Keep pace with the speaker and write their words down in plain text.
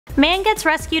Man gets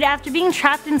rescued after being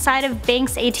trapped inside of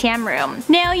bank's ATM room.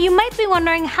 Now, you might be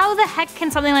wondering, how the heck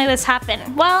can something like this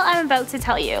happen? Well, I'm about to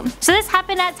tell you. So this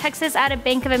happened at Texas at a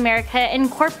Bank of America in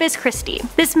Corpus Christi.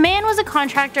 This man was a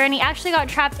contractor and he actually got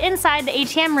trapped inside the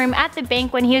ATM room at the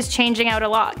bank when he was changing out a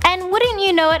lock. And wouldn't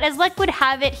you know it, as luck would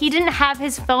have it, he didn't have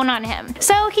his phone on him.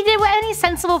 So he did what any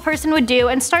sensible person would do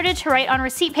and started to write on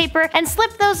receipt paper and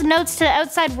slip those notes to the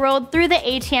outside world through the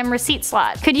ATM receipt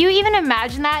slot. Could you even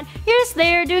imagine that? You're just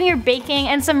there doing your baking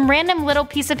and some random little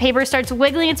piece of paper starts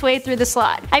wiggling its way through the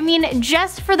slot. I mean,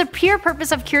 just for the pure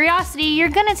purpose of curiosity, you're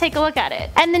gonna take a look at it.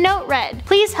 And the note read,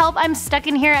 "Please help, I'm stuck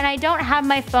in here and I don't have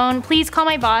my phone, please call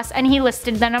my boss," and he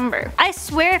listed the number. I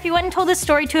swear if you went and told this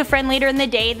story to a friend later in the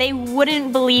day, they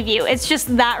wouldn't believe you. It's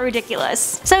just that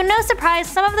ridiculous. So no surprise,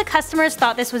 some of the customers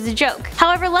thought this was a joke.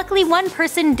 However, luckily one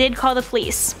person did call the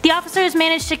police. The officers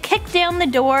managed to kick down the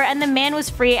door and the man was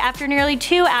free after nearly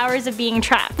 2 hours of being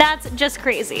trapped. That's just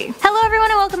crazy. Hello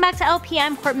everyone and welcome back to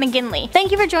LPM Court McGinley.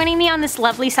 Thank you for joining me on this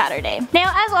lovely Saturday.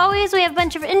 Now, as always, we have a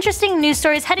bunch of interesting news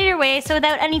stories headed your way, so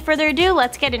without any further ado,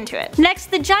 let's get into it. Next,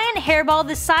 the giant hairball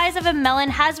the size of a melon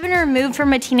has been removed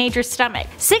from a teenager's stomach.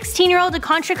 16-year-old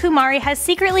Akantra Kumari has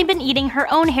secretly been eating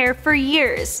her own hair for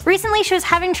years. Recently, she was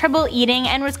having trouble eating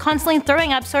and was constantly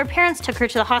throwing up, so her parents took her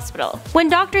to the hospital. When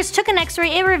doctors took an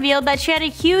x-ray, it revealed that she had a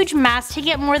huge mass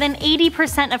taking up more than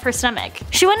 80% of her stomach.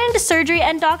 She went into surgery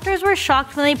and doctors were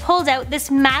shocked when they pulled out this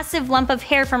massive lump of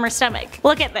hair from her stomach.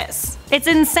 Look at this. It's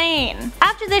insane.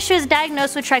 After this, she was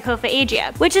diagnosed with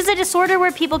trichophagia, which is a disorder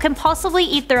where people compulsively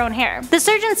eat their own hair. The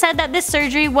surgeon said that this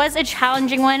surgery was a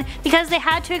challenging one because they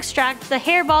had to extract the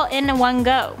hairball in one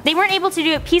go. They weren't able to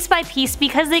do it piece by piece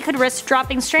because they could risk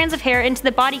dropping strands of hair into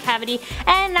the body cavity,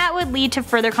 and that would lead to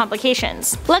further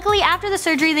complications. Luckily, after the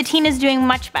surgery, the teen is doing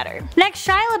much better. Next,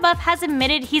 Shia LaBeouf has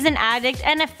admitted he's an addict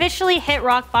and officially hit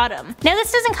rock bottom. Now,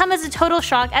 this doesn't come as a total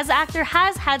shock, as the actor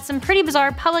has had some pretty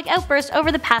bizarre public outbursts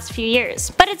over the past few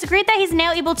years. But it's great that he's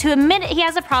now able to admit he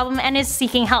has a problem and is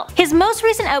seeking help. His most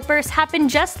recent outburst happened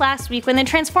just last week when the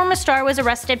Transformers star was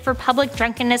arrested for public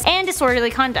drunkenness and disorderly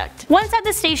conduct. Once at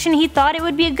the station, he thought it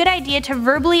would be a good idea to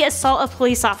verbally assault a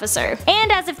police officer.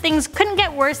 And as if things couldn't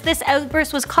get worse, this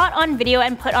outburst was caught on video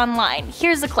and put online.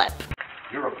 Here's the clip.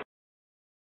 You're a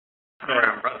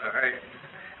alright, brother, alright?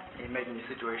 Ain't making your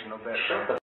situation no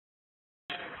better.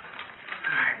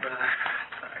 Alright, brother.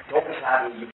 Alright. Don't try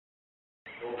to you.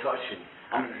 Don't touch it.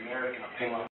 I'm an American. I pay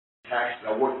my taxes.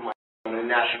 I work for my in the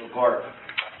National Guard.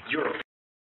 You're a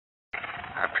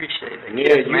I appreciate it.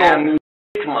 yeah, you don't mean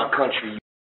to my country.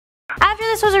 After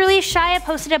this was released, Shia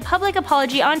posted a public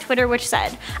apology on Twitter which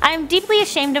said, "I am deeply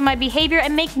ashamed of my behavior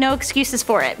and make no excuses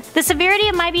for it. The severity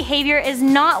of my behavior is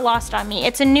not lost on me,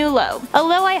 it's a new low. A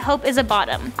low I hope is a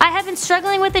bottom. I have been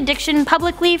struggling with addiction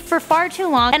publicly for far too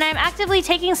long and I am actively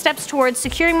taking steps towards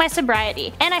securing my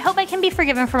sobriety, and I hope I can be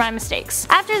forgiven for my mistakes."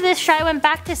 After this, Shia went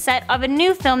back to set of a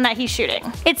new film that he's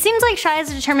shooting. It seems like Shia is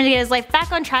determined to get his life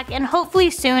back on track and hopefully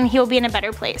soon he will be in a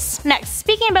better place. Next,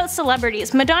 speaking about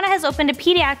celebrities, Madonna has opened a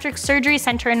pediatric surgery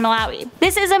center in Malawi.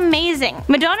 This is amazing.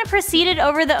 Madonna presided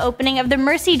over the opening of the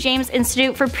Mercy James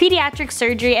Institute for Pediatric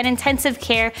Surgery and Intensive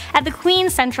Care at the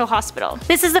Queen's Central Hospital.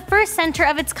 This is the first center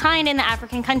of its kind in the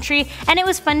African country, and it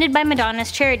was funded by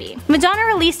Madonna's charity. Madonna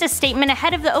released a statement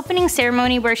ahead of the opening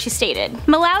ceremony where she stated,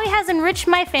 "Malawi has enriched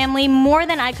my family more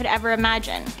than I could ever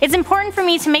imagine. It's important for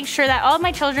me to make sure that all of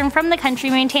my children from the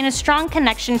country maintain a strong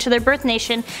connection to their birth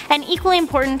nation, and equally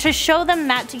important to show them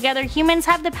that together humans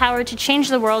have the power to change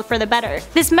the world for the better.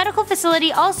 This medical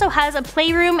facility also has a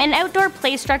playroom, an outdoor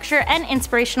play structure, and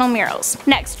inspirational murals."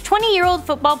 Next, 20-year-old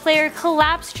football player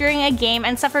collapsed during a game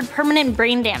and suffered permanent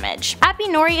brain damage. Appy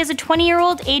Nori is a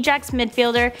 20-year-old Ajax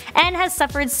midfielder and has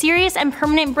suffered serious and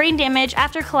permanent brain damage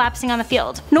after collapsing on the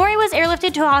field. Nori was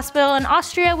airlifted to a hospital in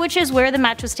Austria, which is where the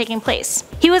match was taking place.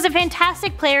 He was a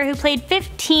fantastic player who played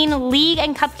 15 league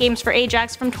and cup games for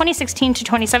Ajax from 2016 to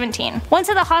 2017. Once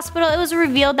at the hospital, it was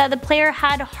revealed that the player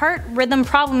had heart rhythm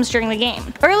problems during the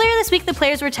game. Earlier this week, the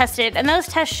players were tested, and those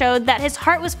tests showed that his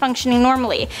heart was functioning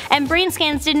normally, and brain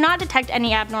scans did not detect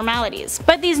any abnormalities.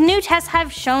 But these new tests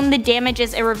have shown the damage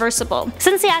is irreversible.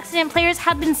 Since the accident, players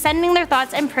have been sending their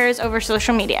thoughts and prayers over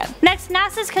social media. Next,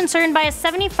 NASA is concerned by a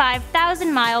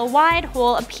 75,000-mile wide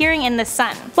hole appearing in the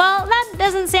sun. Well, that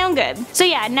doesn't sound good. So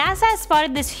yeah, NASA has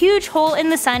spotted this huge hole in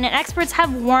the sun, and experts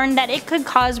have warned that it could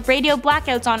cause radio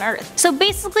blackouts on Earth. So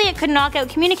basically, it could knock out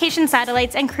communication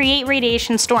satellites and create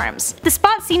radiation storms. years. The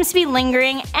spot seems to be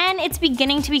lingering, and it's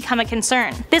beginning to become a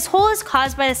concern. This hole is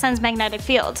caused by the sun's magnetic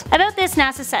field. About this,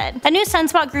 NASA said, "A new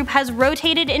sunspot group has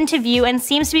rotated into view and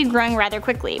seems to be growing rather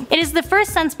quickly. It is the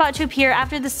first sunspot to appear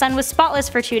after the sun was spotless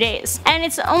for 2 days, and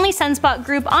it's the only sunspot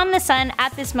group on the sun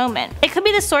at this moment. It could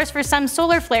be the source for some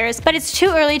solar flares, but it's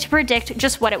too early to predict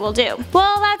just what it will do."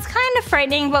 Well, that's kind of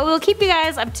frightening, but we'll keep you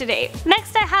guys up to date.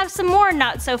 Next, I have some more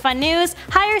not so fun news.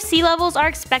 Higher sea levels are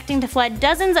expecting to flood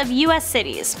dozens of US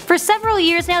cities. For several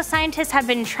years now, scientists have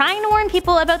been trying to warn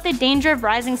people about the danger of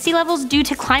rising sea levels due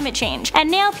to climate change, and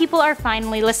now people are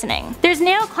finally listening. There's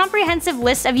now a comprehensive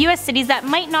list of US cities that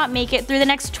might not make it through the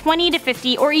next 20 to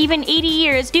 50 or even 80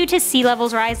 years due to sea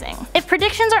levels rising. If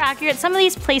predictions are accurate, some of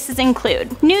these places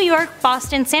include New York,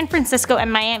 Boston, San Francisco,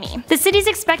 and Miami. The cities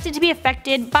expected to be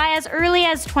affected by as early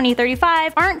as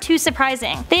 2035 aren't too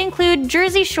surprising. They include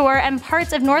Jersey Shore and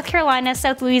parts of North Carolina,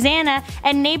 South Louisiana,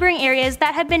 and neighboring areas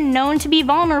that have been known to be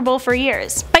vulnerable for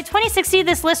years. By 2060,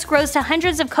 this list grows to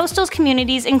hundreds of coastal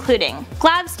communities including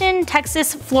Galveston,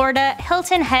 Texas, Florida,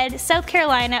 Hilton Head, South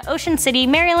Carolina, Ocean City,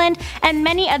 Maryland, and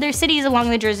many other cities along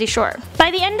the Jersey Shore.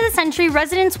 By the end of the century,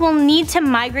 residents will need to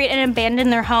migrate and abandon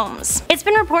their homes. It's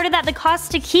been reported that the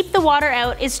cost to keep the water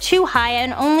out is too high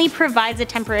and only provides a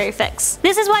temporary fix.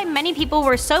 This is why many people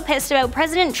were so pissed about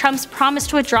President Trump's promise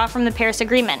to withdraw from the Paris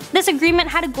Agreement. This agreement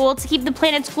had a goal to keep the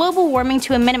planet's global warming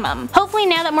to a minimum. Hopefully,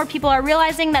 now that more people are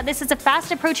realizing that this is a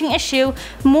fast approaching issue,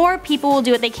 more people will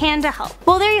do what they can to help.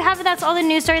 Well, there you have it. That's all the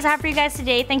news stories I have for you guys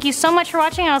today. Thank you so much for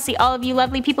watching, and I'll see all of you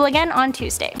lovely people again on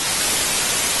Tuesday.